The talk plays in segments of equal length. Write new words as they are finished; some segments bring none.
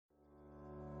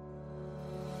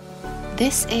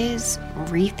This is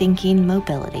Rethinking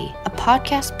Mobility, a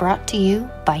podcast brought to you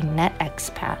by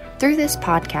NetExpat. Through this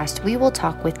podcast, we will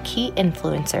talk with key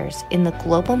influencers in the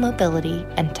global mobility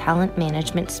and talent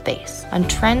management space on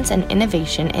trends and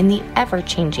innovation in the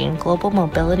ever-changing global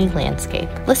mobility landscape.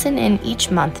 Listen in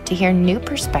each month to hear new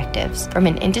perspectives from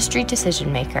an industry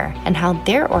decision maker and how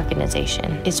their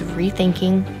organization is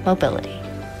rethinking mobility.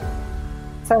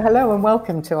 So hello and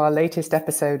welcome to our latest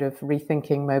episode of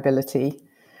Rethinking Mobility.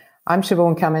 I'm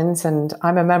Siobhan Cummins and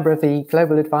I'm a member of the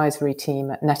Global Advisory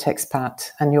Team at NetExpat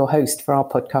and your host for our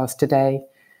podcast today.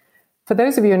 For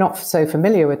those of you who are not so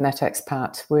familiar with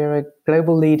NetExpat, we're a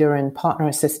global leader in partner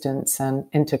assistance and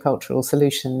intercultural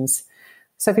solutions.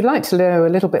 So if you'd like to know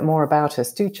a little bit more about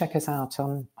us, do check us out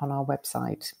on our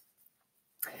website.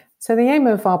 So the aim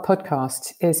of our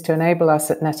podcast is to enable us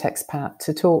at NetExpat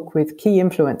to talk with key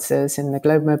influencers in the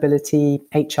global mobility,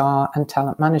 HR and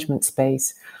talent management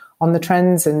space on the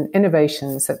trends and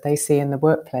innovations that they see in the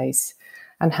workplace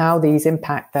and how these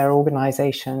impact their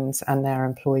organizations and their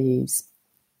employees.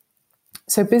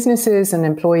 So businesses and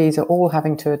employees are all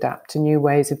having to adapt to new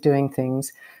ways of doing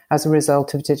things as a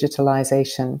result of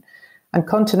digitalization. And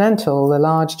Continental, the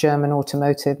large German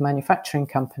automotive manufacturing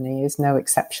company, is no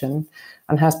exception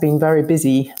and has been very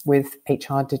busy with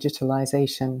HR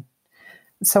digitalization.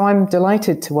 So I'm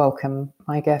delighted to welcome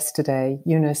my guest today,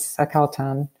 Yunus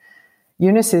Akaltan.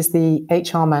 Yunus is the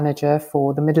HR manager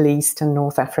for the Middle East and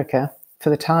North Africa for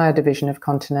the tire division of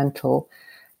Continental,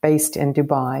 based in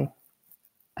Dubai.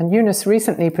 And Yunus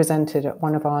recently presented at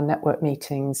one of our network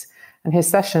meetings, and his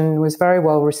session was very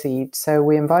well received. So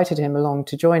we invited him along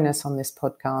to join us on this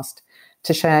podcast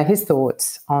to share his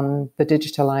thoughts on the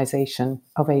digitalization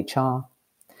of HR.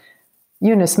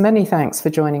 Yunus, many thanks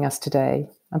for joining us today.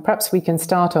 And perhaps we can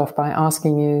start off by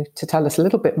asking you to tell us a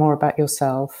little bit more about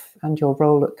yourself and your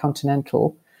role at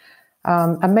Continental,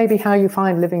 and maybe how you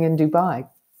find living in Dubai.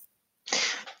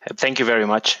 Thank you very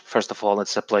much. First of all,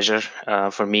 it's a pleasure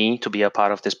for me to be a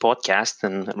part of this podcast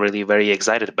and really very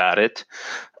excited about it.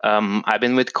 I've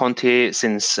been with Conti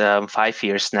since 5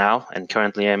 years now, and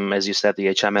currently I'm, as you said, the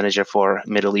HR manager for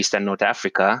Middle East and North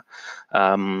Africa,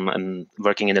 and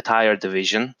working in the tire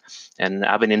division. And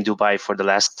I've been in Dubai for the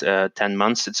last 10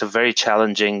 months. It's a very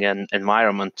challenging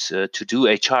environment to do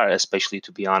HR, especially,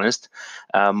 to be honest.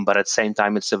 But at the same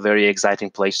time, it's a very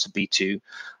exciting place to be to.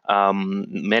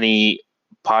 Many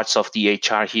parts of the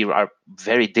HR here are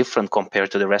very different compared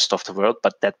to the rest of the world,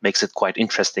 but that makes it quite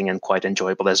interesting and quite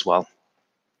enjoyable as well.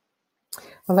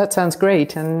 Well, that sounds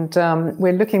great. And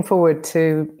we're looking forward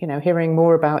to, hearing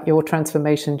more about your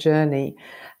transformation journey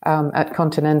at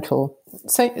Continental.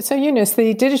 So Yunus,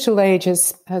 the digital age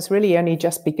has really only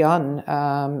just begun,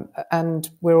 and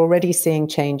we're already seeing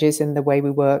changes in the way we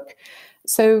work.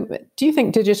 So do you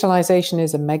think digitalization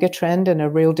is a mega trend and a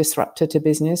real disruptor to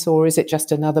business, or is it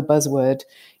just another buzzword?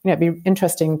 It'd be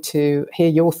interesting to hear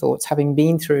your thoughts, having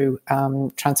been through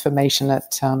transformation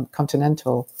at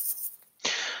Continental.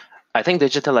 I think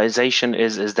digitalization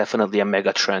is definitely a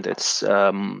mega trend. It's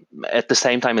at the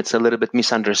same time, it's a little bit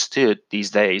misunderstood these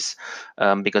days,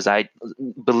 because I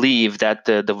believe that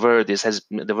the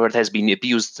word has been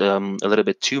abused a little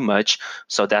bit too much.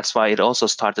 So that's why it also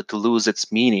started to lose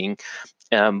its meaning.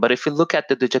 But if you look at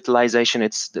the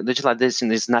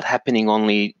digitalization is not happening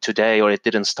only today, or it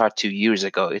didn't start 2 years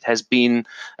ago. It has been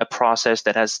a process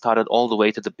that has started all the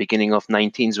way to the beginning of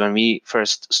 19s, when we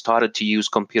first started to use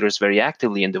computers very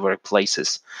actively in the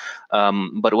workplaces.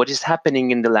 But what is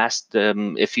happening in the last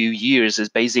a few years is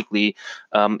basically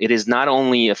it is not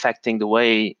only affecting the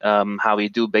way how we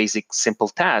do basic simple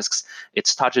tasks. It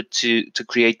started to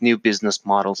create new business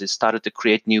models. It started to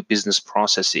create new business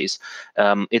processes.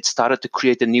 It started to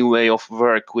create a new way of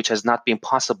work, which has not been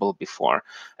possible before.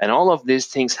 And all of these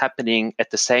things happening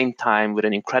at the same time with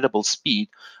an incredible speed,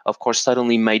 of course,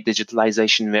 suddenly made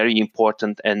digitalization very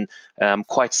important and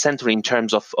quite central in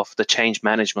terms of the change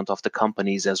management of the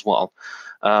companies as well.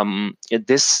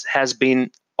 This has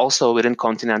been also within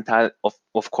Continental,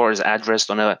 of course,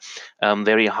 addressed on a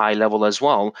very high level as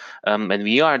well. And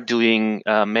we are doing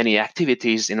many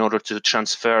activities in order to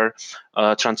transform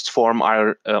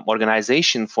our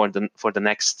organization for the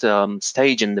next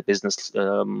stage in the business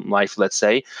life, let's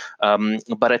say.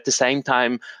 But at the same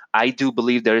time, I do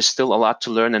believe there is still a lot to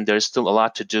learn and there is still a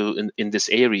lot to do in this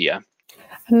area.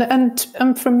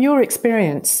 And from your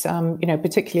experience,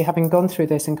 particularly having gone through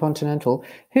this in Continental,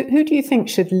 who do you think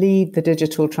should lead the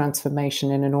digital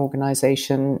transformation in an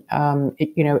organization?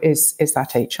 Is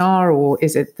that HR or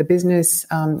is it the business?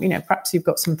 Perhaps you've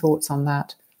got some thoughts on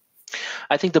that.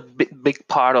 I think the big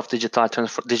part of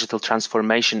digital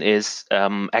transformation is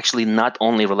actually not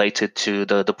only related to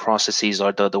the processes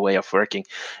or the way of working.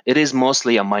 It is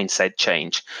mostly a mindset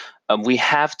change. We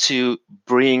have to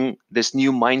bring this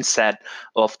new mindset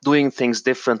of doing things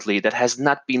differently that has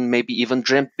not been maybe even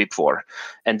dreamt before.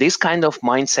 And this kind of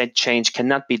mindset change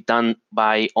cannot be done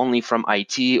by only from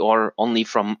IT or only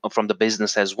from the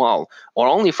business as well, or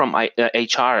only from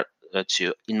HR.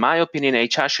 In my opinion,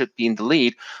 HR should be in the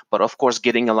lead, but of course,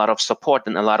 getting a lot of support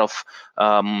and a lot of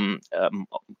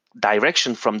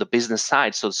direction from the business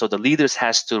side. So the leaders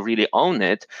has to really own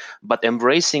it, but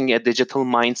embracing a digital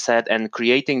mindset and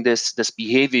creating this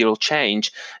behavioral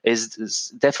change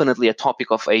is definitely a topic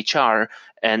of HR.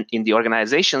 And in the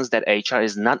organizations that HR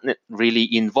is not really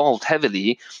involved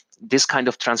heavily, this kind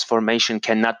of transformation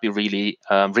cannot be really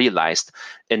realized.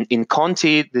 And in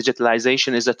Conti,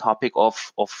 digitalization is a topic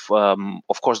of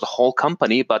course the whole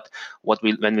company. But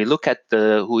when we look at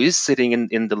who is sitting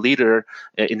in the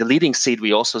leading seat,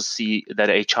 we also see that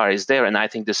HR is there, and I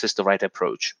think this is the right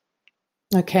approach.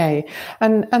 Okay,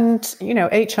 and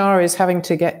HR is having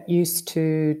to get used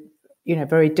to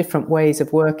very different ways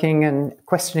of working and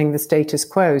questioning the status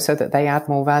quo so that they add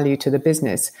more value to the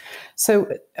business. So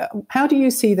how do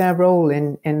you see their role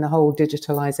in the whole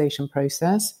digitalization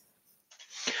process?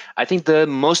 I think the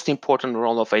most important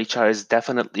role of HR is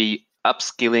definitely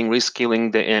upskilling,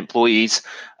 reskilling the employees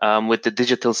with the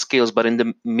digital skills, but in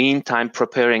the meantime,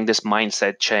 preparing this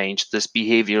mindset change, this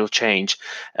behavioral change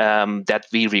that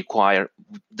we require.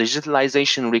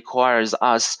 Digitalization requires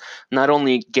us not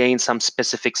only gain some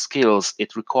specific skills,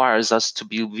 it requires us to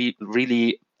be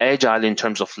really agile in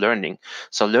terms of learning.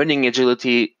 So learning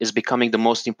agility is becoming the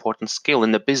most important skill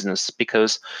in the business,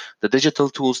 because the digital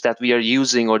tools that we are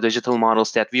using or digital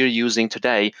models that we are using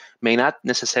today may not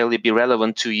necessarily be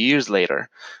relevant 2 years later.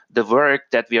 The work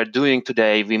that we are doing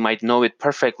today, we might know it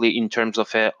perfectly in terms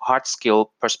of a hard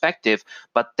skill perspective,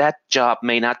 but that job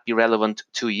may not be relevant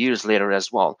 2 years later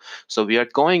as well. So we are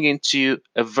going into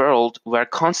a world where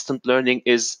constant learning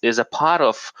is a part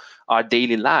of our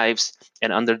daily lives.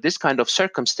 And under this kind of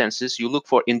circumstances, you look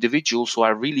for individuals who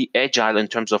are really agile in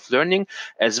terms of learning,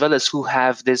 as well as who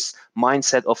have this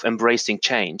mindset of embracing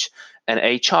change. And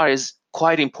HR is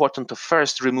quite important to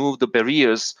first remove the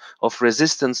barriers of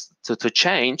resistance to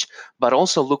change, but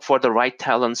also look for the right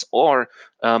talents, or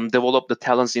develop the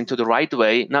talents into the right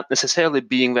way, not necessarily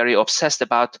being very obsessed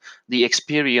about the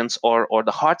experience or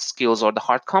the hard skills or the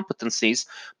hard competencies,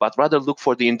 but rather look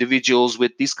for the individuals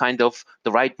with this kind of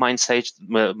the right mindset,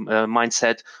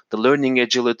 the learning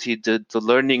agility, the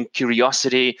learning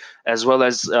curiosity, as well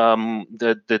as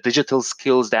the digital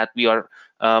skills that we are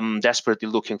desperately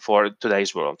looking for in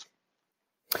today's world.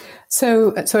 So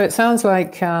it sounds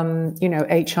like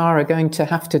HR are going to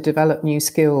have to develop new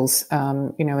skills,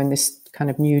 in this kind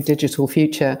of new digital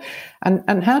future.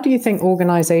 And how do you think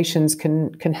organizations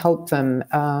can help them?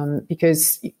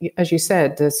 Because, as you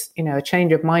said, there's a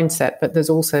change of mindset, but there's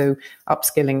also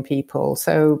upskilling people.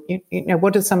 So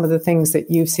what are some of the things that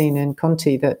you've seen in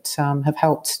Conti that have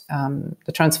helped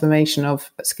the transformation of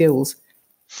skills?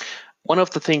 One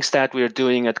of the things that we're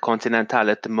doing at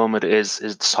Continental at the moment is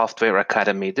the Software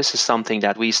Academy. This is something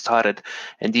that we started,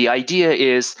 and the idea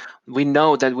is we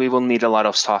know that we will need a lot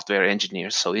of software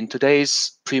engineers. So in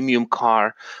today's premium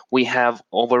car, we have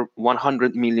over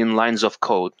 100 million lines of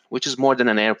code, which is more than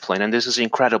an airplane, and this is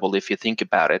incredible if you think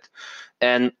about it.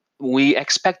 And we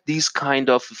expect these kind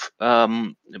of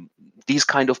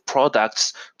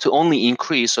products to only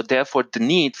increase. So therefore, the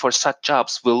need for such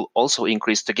jobs will also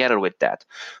increase together with that.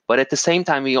 But at the same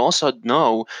time, we also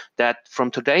know that from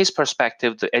today's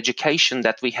perspective, the education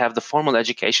that we have, the formal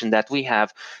education that we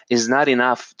have, is not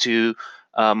enough to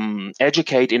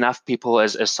educate enough people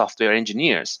as software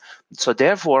engineers. So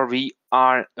therefore, we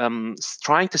are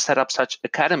trying to set up such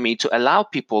academy to allow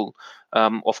people,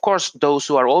 of course, those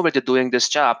who are already doing this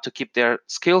job, to keep their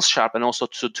skills sharp, and also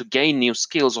to gain new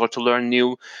skills or to learn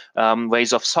new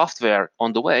ways of software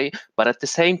on the way. But at the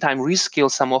same time, reskill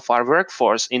some of our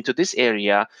workforce into this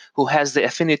area who has the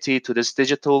affinity to this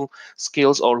digital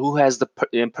skills, or who has the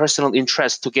personal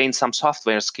interest to gain some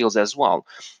software skills as well.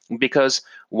 Because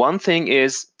one thing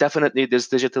is definitely this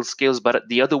digital skills, but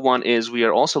the other one is we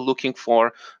are also looking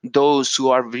for those who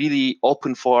are really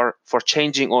open for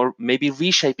changing or maybe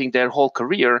reshaping their whole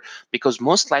career, because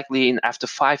most likely after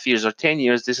 5 years or 10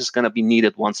 years, this is going to be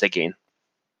needed once again.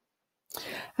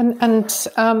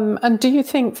 And do you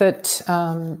think that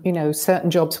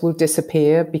certain jobs will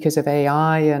disappear because of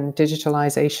AI and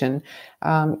digitalization?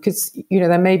 Because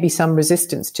there may be some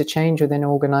resistance to change within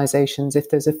organizations if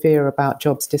there's a fear about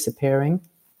jobs disappearing.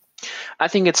 I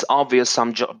think it's obvious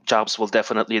some jobs will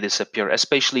definitely disappear,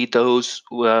 especially those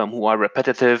who are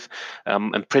repetitive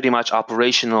and pretty much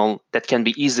operational that can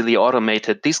be easily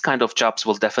automated. These kind of jobs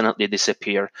will definitely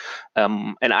disappear.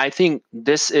 And I think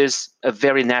this is a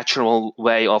very natural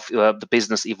way of the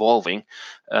business evolving.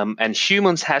 And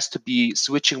humans has to be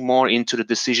switching more into the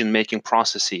decision-making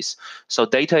processes. So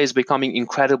data is becoming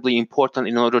incredibly important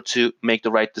in order to make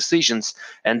the right decisions.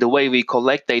 And the way we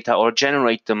collect data or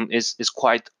generate them is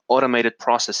quite automated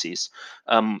processes.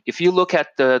 If you look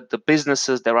at the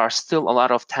businesses, there are still a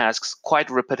lot of tasks, quite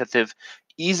repetitive,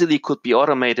 easily could be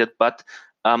automated, but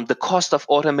the cost of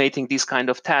automating these kind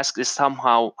of tasks is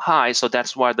somehow high, so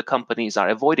that's why the companies are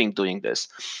avoiding doing this.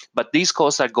 But these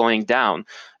costs are going down.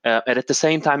 And at the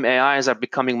same time, AIs are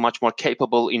becoming much more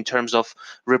capable in terms of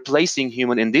replacing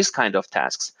human in this kind of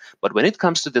tasks. But when it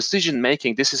comes to decision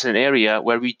making, this is an area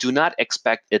where we do not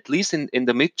expect, at least in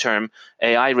the midterm,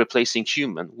 AI replacing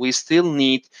human. We still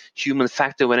need human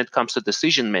factor when it comes to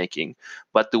decision making.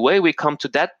 But the way we come to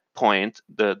that point,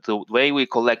 the way we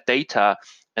collect data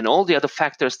and all the other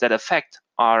factors that affect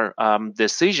our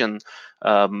decision,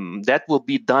 that will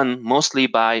be done mostly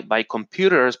by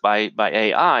computers, by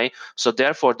AI. So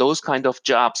therefore, those kind of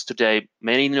jobs today,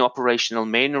 mainly operational,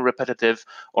 mainly repetitive,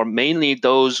 or mainly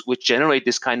those which generate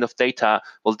this kind of data,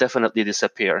 will definitely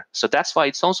disappear. So that's why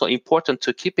it's also important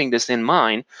to keeping this in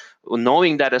mind,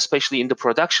 knowing that especially in the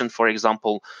production, for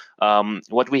example,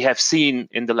 what we have seen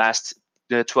in the last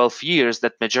 12 years,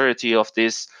 that majority of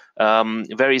these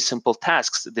very simple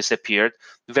tasks disappeared.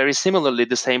 Very similarly,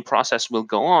 the same process will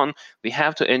go on. We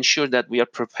have to ensure that we are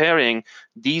preparing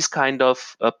these kind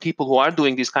of people who are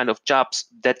doing these kind of jobs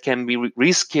that can be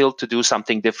reskilled to do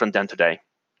something different than today.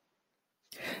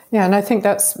 Yeah, and I think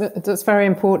that's very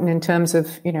important in terms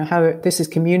of how this is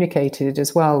communicated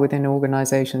as well within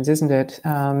organisations, isn't it?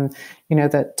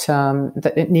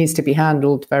 That it needs to be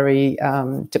handled very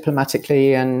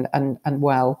diplomatically and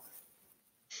well.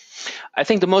 I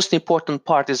think the most important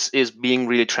part is being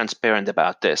really transparent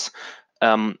about this.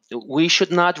 We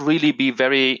should not really be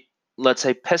very, let's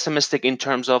say, pessimistic in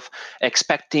terms of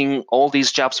expecting all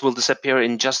these jobs will disappear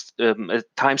in just a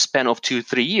time span of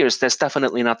 2-3 years. That's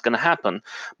definitely not going to happen.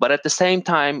 But at the same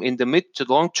time, in the mid to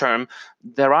long term,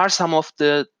 there are some of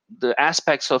the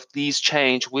aspects of these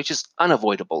change which is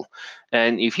unavoidable.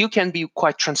 And if you can be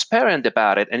quite transparent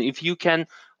about it, and if you can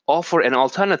offer an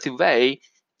alternative way,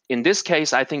 in this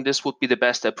case, I think this would be the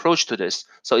best approach to this.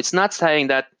 So it's not saying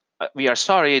that we are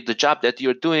sorry, the job that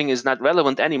you're doing is not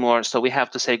relevant anymore, so we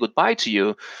have to say goodbye to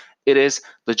you. It is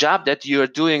the job that you're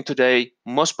doing today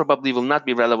most probably will not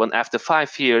be relevant after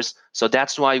 5 years. So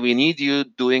that's why we need you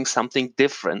doing something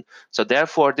different. So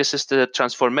therefore, this is the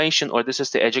transformation, or this is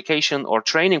the education or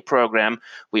training program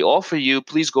we offer you.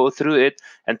 Please go through it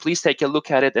and please take a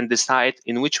look at it and decide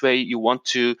in which way you want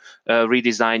to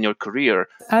redesign your career.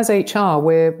 As HR,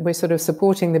 we're sort of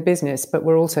supporting the business, but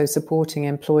we're also supporting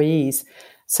employees.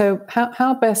 So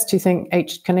how best do you think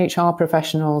can HR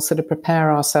professionals sort of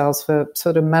prepare ourselves for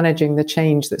sort of managing the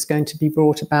change that's going to be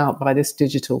brought about by this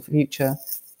digital future?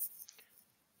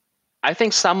 I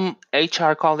think some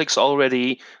HR colleagues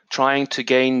already trying to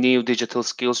gain new digital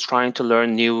skills, trying to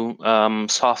learn new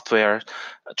software,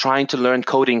 trying to learn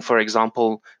coding, for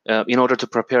example, in order to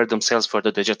prepare themselves for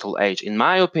the digital age. In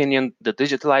my opinion, the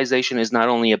digitalization is not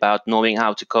only about knowing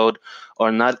how to code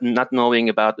or not knowing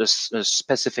about a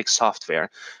specific software.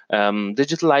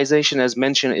 Digitalization, as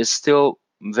mentioned, is still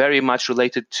very much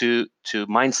related to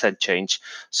mindset change.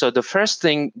 So the first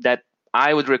thing that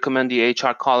I would recommend the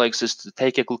HR colleagues is to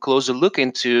take a closer look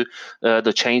into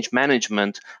the change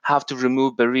management, how to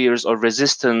remove barriers or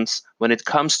resistance when it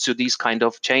comes to these kind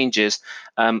of changes.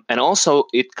 And also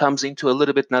it comes into a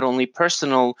little bit not only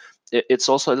personal, it's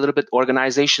also a little bit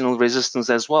organizational resistance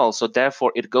as well. So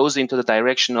therefore, it goes into the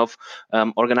direction of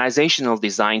organizational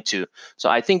design too. So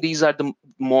I think these are the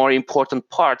more important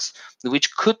parts,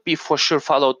 which could be for sure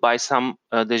followed by some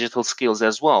digital skills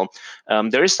as well.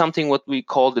 There is something what we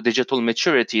call the digital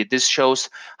maturity. This shows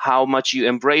how much you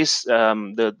embrace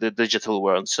the digital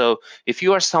world. So if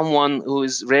you are someone who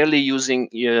is rarely using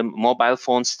mobile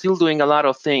phones, still doing a lot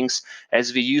of things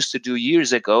as we used to do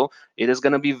years ago, it is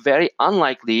going to be very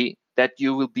unlikely that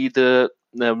you will be the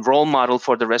role model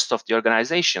for the rest of the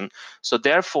organization. So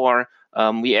therefore,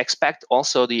 we expect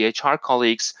also the HR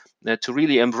colleagues to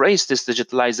really embrace this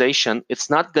digitalization. It's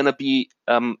not going to be,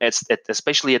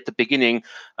 especially at the beginning,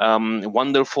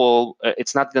 wonderful.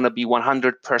 It's not going to be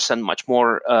 100% much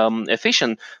more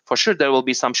efficient. For sure, there will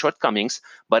be some shortcomings,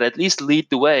 but at least lead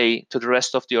the way to the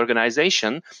rest of the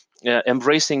organization,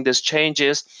 embracing these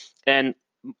changes. And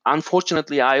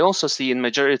unfortunately, I also see in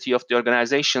majority of the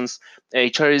organizations,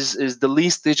 HR is the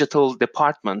least digital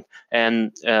department,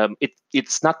 and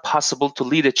it's not possible to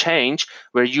lead a change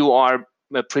where you are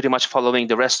pretty much following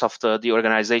the rest of the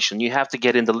organization. You have to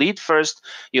get in the lead first.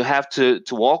 You have to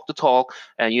walk the talk,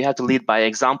 and you have to lead by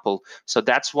example. So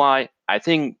that's why I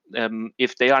think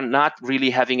if they are not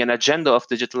really having an agenda of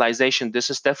digitalization, this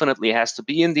is definitely has to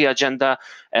be in the agenda,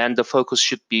 and the focus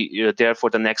should be there for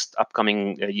the next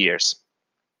upcoming years.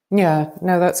 Yeah,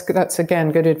 no, that's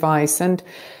again good advice. And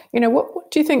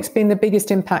what do you think's been the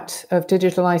biggest impact of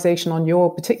digitalization on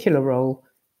your particular role?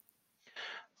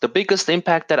 The biggest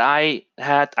impact that I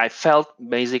felt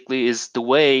basically is the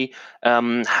way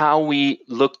how we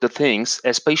look at things,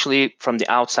 especially from the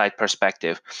outside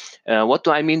perspective. What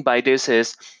do I mean by this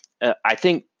is I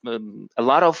think a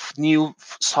lot of new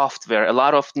software, a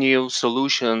lot of new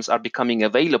solutions are becoming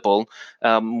available,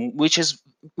 which is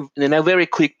in a very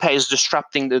quick pace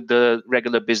disrupting the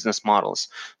regular business models.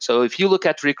 So if you look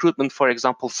at recruitment, for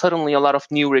example, suddenly a lot of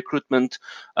new recruitment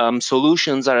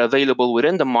solutions are available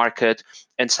within the market,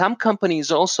 and some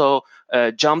companies also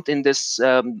jumped in this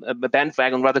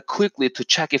bandwagon rather quickly to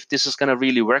check if this is going to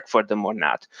really work for them or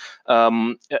not.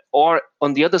 Or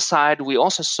on the other side, we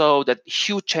also saw that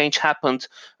huge change happened.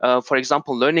 For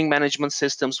example, learning management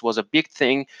systems was a big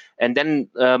thing, and then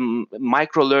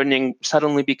micro-learning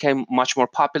suddenly became much more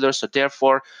popular. So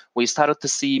therefore, we started to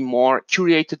see more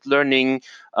curated learning.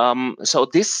 So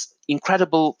this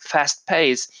incredible fast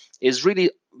pace is really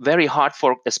very hard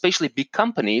for especially big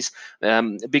companies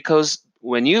because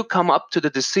when you come up to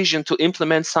the decision to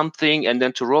implement something and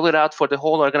then to roll it out for the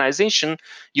whole organization,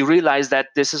 you realize that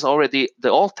this is already the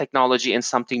old technology and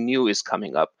something new is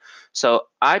coming up. So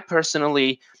I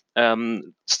personally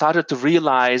started to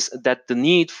realize that the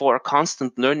need for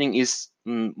constant learning is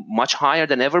much higher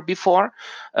than ever before.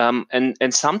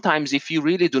 And sometimes if you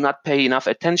really do not pay enough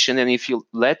attention and if you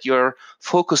let your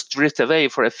focus drift away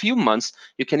for a few months,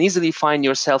 you can easily find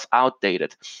yourself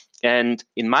outdated. And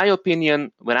in my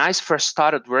opinion, when I first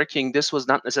started working, this was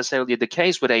not necessarily the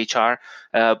case with HR,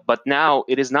 but now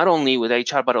it is not only with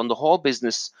HR, but on the whole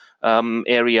business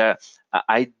area.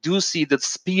 I do see that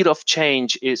speed of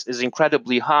change is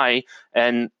incredibly high,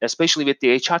 and especially with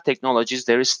the HR technologies,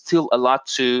 there is still a lot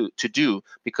to do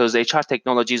because HR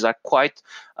technologies are quite,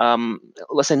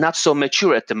 let's say, not so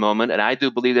mature at the moment, and I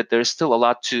do believe that there is still a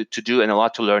lot to do and a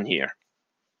lot to learn here.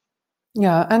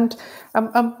 Yeah, and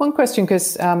one question,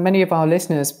 because many of our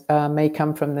listeners may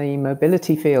come from the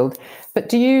mobility field, but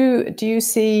do you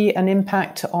see an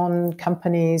impact on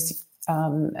companies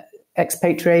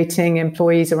expatriating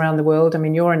employees around the world? I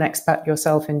mean, you're an expat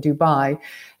yourself in Dubai.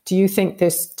 Do you think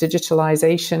this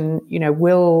digitalization,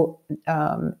 will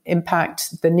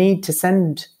impact the need to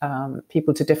send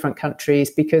people to different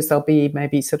countries because there'll be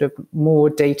maybe sort of more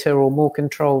data or more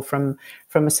control from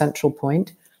a central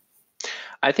point?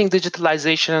 I think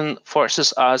digitalization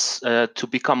forces us to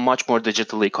become much more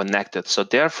digitally connected. So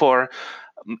therefore,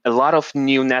 a lot of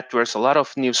new networks, a lot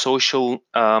of new social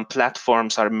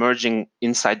platforms are emerging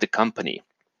inside the company.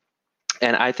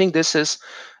 And I think this is,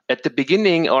 at the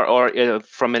beginning or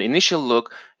from an initial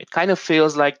look, it kind of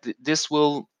feels like this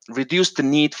will reduce the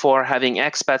need for having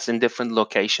expats in different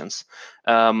locations.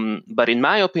 But in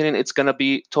my opinion, it's going to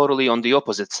be totally on the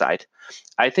opposite side.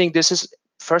 I think this is,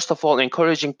 first of all,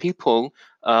 encouraging people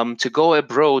to go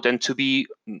abroad and to be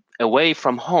away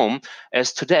from home,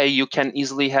 as today you can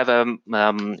easily have a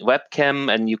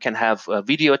webcam and you can have a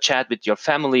video chat with your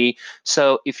family.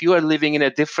 So if you are living in a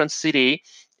different city,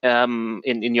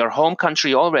 in your home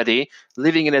country already,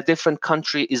 living in a different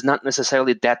country is not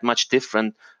necessarily that much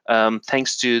different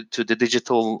thanks to the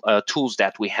digital tools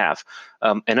that we have.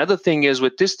 Another thing is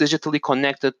with this digitally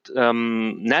connected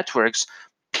networks,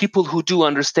 people who do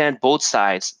understand both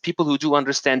sides, people who do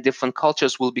understand different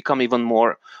cultures will become even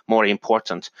more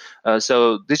important.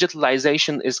 So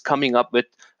digitalization is coming up with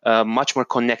much more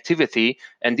connectivity,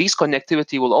 and this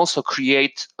connectivity will also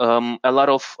create a lot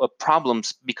of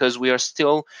problems because we are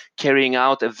still carrying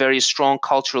out a very strong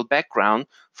cultural background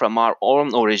from our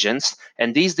own origins,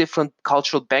 and these different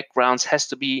cultural backgrounds has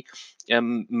to be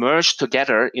merged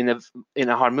together in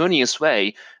a harmonious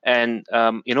way. And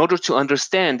in order to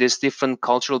understand these different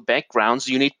cultural backgrounds,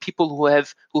 you need people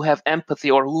who have empathy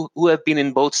or who have been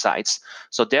in both sides.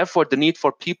 So therefore, the need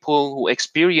for people who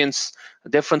experience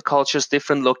different cultures,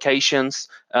 different locations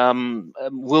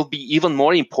will be even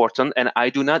more important. And I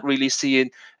do not really see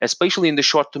it, especially in the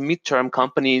short to midterm,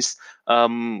 companies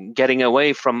getting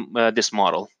away from this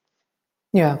model.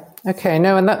 Yeah. Okay.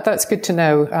 No, and that's good to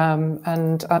know.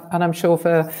 And I'm sure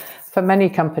for for many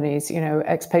companies,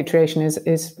 expatriation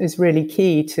is really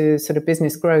key to sort of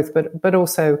business growth, but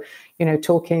also,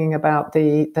 talking about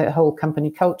the whole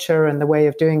company culture and the way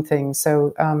of doing things.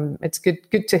 So it's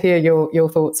good to hear your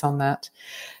thoughts on that.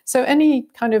 So any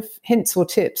kind of hints or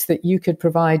tips that you could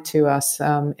provide to us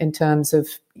in terms of,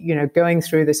 going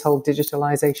through this whole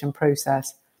digitalization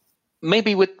process?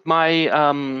 Maybe with my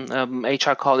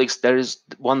HR colleagues, there is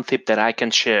one tip that I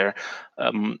can share.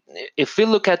 If we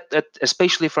look at,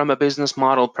 especially from a business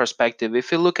model perspective,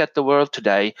 if you look at the world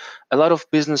today, a lot of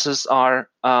businesses are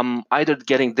either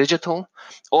getting digital,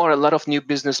 or a lot of new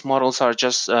business models are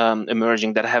just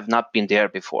emerging that have not been there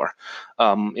before.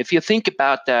 If you think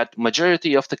about that,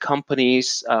 majority of the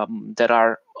companies that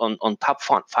are on top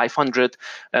 500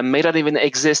 may not even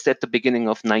exist at the beginning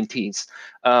of 19th.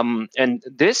 And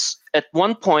this at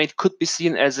one point could be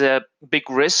seen as a big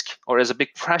risk or as a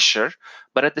big pressure,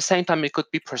 but at the same time, it could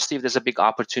be perceived as a big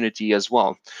opportunity as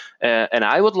well. And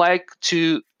I would like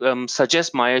to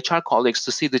suggest my HR colleagues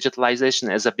to see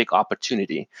digitalization as a big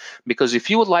opportunity. Because if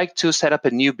you would like to set up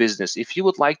a new business, if you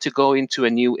would like to go into a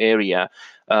new area,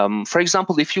 for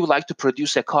example, if you would like to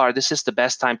produce a car, this is the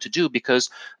best time to do, because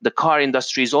the car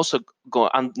industry is also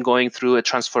going through a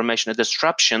transformation, a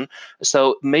disruption.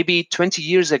 So maybe 20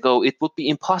 years ago, it would be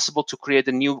impossible to create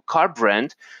a new car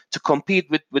brand to compete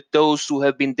with those who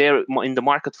have been there in the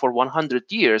market for 100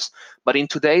 years. But in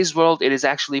today's world, it is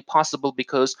actually possible,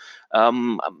 because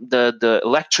the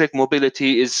electric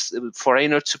mobility is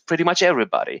foreigner to pretty much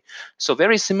everybody. So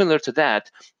very similar to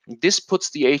that, this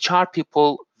puts the HR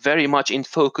people very much in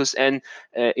focus and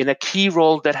in a key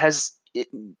role that has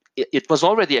it was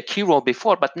already a key role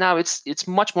before, but now it's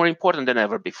much more important than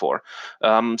ever before.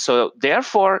 So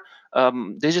therefore,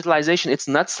 digitalization, it's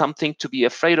not something to be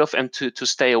afraid of and to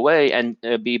stay away and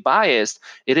be biased.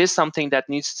 It is something that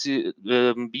needs to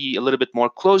be a little bit more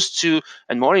close to,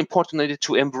 and more importantly,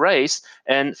 to embrace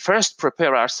and first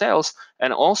prepare ourselves,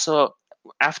 and also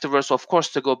afterwards, of course,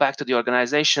 to go back to the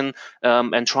organization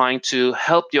and trying to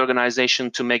help the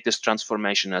organization to make this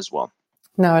transformation as well.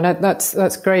 No, and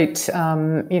that's great,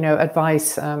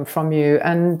 advice from you.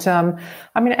 And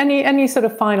any sort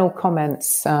of final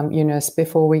comments, Yunus,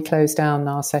 before we close down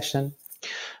our session?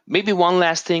 Maybe one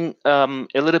last thing, a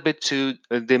little bit to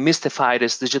demystify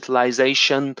this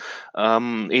digitalization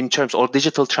in terms, or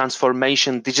digital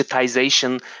transformation,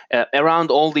 digitization,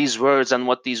 around all these words and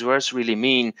what these words really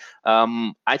mean.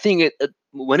 I think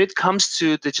when it comes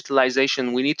to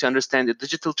digitalization, we need to understand that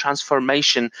digital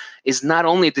transformation is not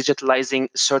only digitalizing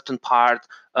certain part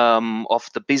of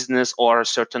the business or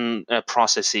certain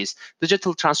processes.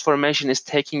 Digital transformation is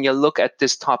taking a look at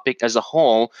this topic as a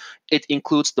whole. It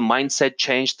includes the mindset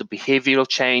change, the behavioral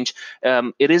change.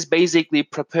 It is basically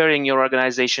preparing your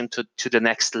organization to the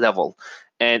next level.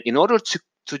 And in order to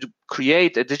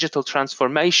create a digital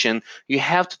transformation, you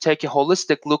have to take a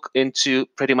holistic look into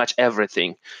pretty much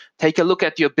everything. Take a look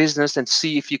at your business and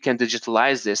see if you can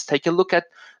digitalize this. Take a look at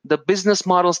the business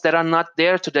models that are not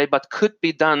there today but could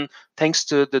be done thanks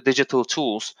to the digital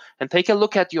tools. And take a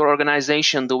look at your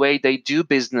organization, the way they do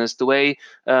business, the way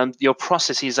your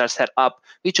processes are set up.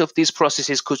 Which of these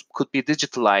processes could be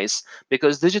digitalized?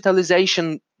 Because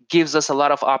digitalization gives us a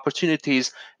lot of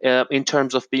opportunities in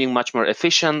terms of being much more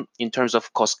efficient, in terms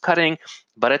of cost cutting,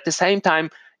 but at the same time,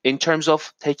 in terms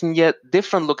of taking a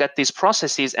different look at these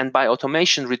processes, and by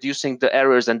automation, reducing the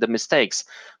errors and the mistakes.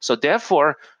 So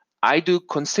therefore, I do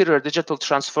consider digital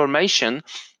transformation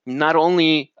not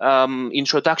only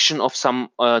introduction of some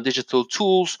digital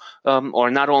tools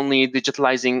or not only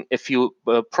digitalizing a few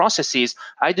processes.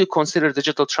 I do consider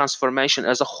digital transformation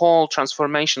as a whole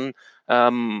transformation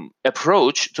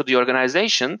approach to the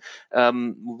organization,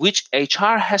 which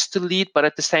HR has to lead, but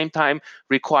at the same time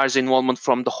requires involvement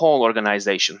from the whole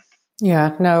organization.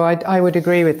 Yeah, no, I would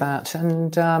agree with that.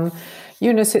 And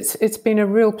Yunus, it's been a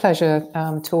real pleasure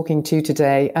talking to you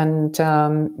today, and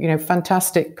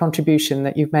fantastic contribution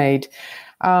that you've made.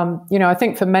 I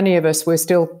think for many of us, we're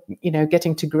still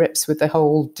getting to grips with the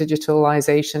whole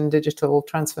digitalization, digital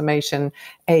transformation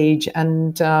age,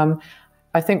 and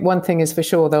I think one thing is for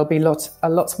sure, there'll be lots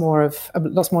more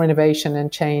innovation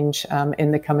and change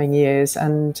in the coming years,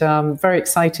 and very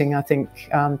exciting, I think,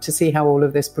 to see how all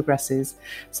of this progresses.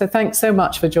 So thanks so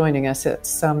much for joining us.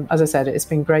 It's as I said, it's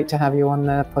been great to have you on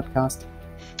the podcast.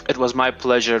 It was my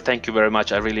pleasure. Thank you very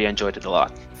much. I really enjoyed it a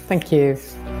lot. Thank you.